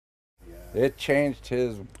It changed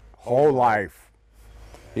his Whole life.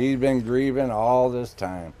 He's been grieving all this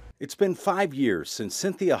time. It's been 5 years since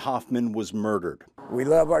Cynthia Hoffman was murdered. We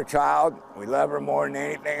love our child. We love her more than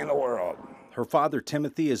anything in the world. Her father,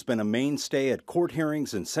 Timothy, has been a mainstay at court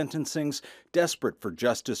hearings and sentencings, desperate for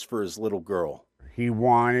justice for his little girl. He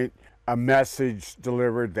wanted a message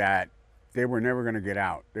delivered that they were never going to get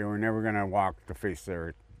out. They were never going to walk the face of the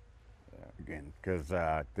earth again, because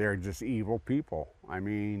they're just evil people. I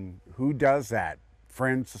mean, who does that?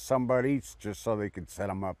 Friends of somebody just so they could set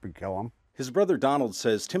them up and kill them? His brother Donald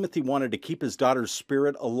says Timothy wanted to keep his daughter's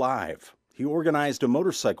spirit alive. He organized a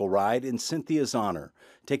motorcycle ride in Cynthia's honor,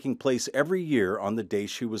 taking place every year on the day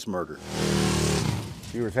she was murdered.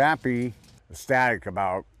 He was happy, ecstatic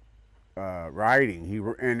about riding.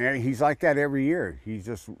 He's like that every year. He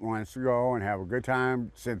just wants to go and have a good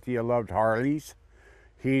time. Cynthia loved Harleys.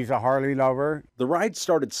 He's a Harley lover. The ride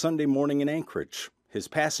started Sunday morning in Anchorage. His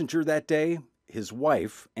passenger that day, his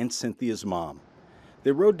wife, and Cynthia's mom.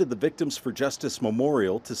 They rode to the Victims for Justice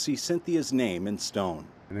Memorial to see Cynthia's name in stone.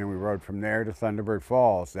 And then we rode from there to Thunderbird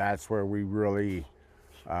Falls. That's where we really,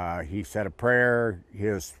 he said a prayer.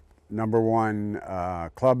 His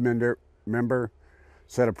 #1 club member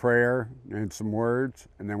said a prayer and some words.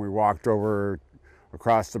 And then we walked over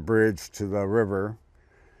across the bridge to the river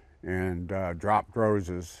and dropped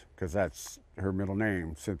roses, because that's her middle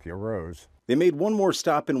name, Cynthia Rose. They made one more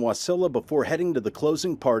stop in Wasilla before heading to the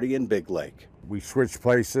closing party in Big Lake. We switched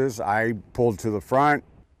places. I pulled to the front,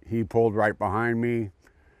 he pulled right behind me,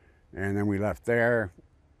 and then we left there,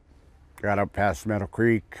 got up past Meadow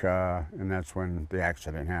Creek, and that's when the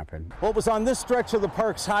accident happened. Well, it was on this stretch of the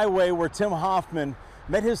Parks Highway where Tim Hoffman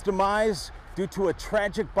met his demise due to a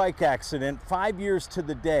tragic bike accident 5 years to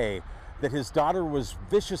the day that his daughter was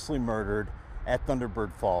viciously murdered at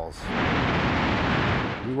Thunderbird Falls.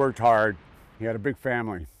 He worked hard. He had a big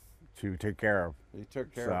family to take care of. He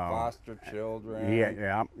took care of foster children. He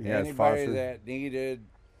has Anybody foster. that needed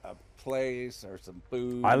a place or some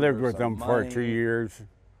food. I lived or with some them for money, 2 years.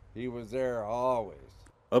 He was there always.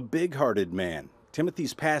 A big-hearted man.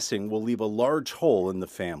 Timothy's passing will leave a large hole in the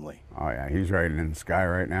family. Oh yeah, he's riding in the sky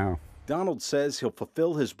right now. Donald says he'll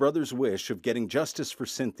fulfill his brother's wish of getting justice for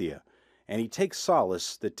Cynthia, and he takes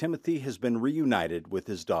solace that Timothy has been reunited with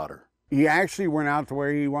his daughter. He actually went out the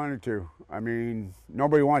way he wanted to. I mean,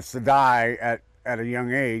 nobody wants to die at a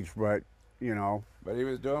young age, but, you know. But he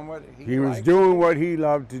was doing what he was doing what he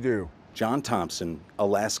loved to do. John Thompson,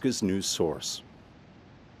 Alaska's news source.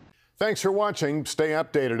 Thanks for watching. Stay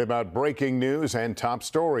updated about breaking news and top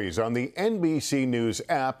stories on the NBC News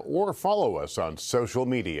app or follow us on social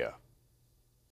media.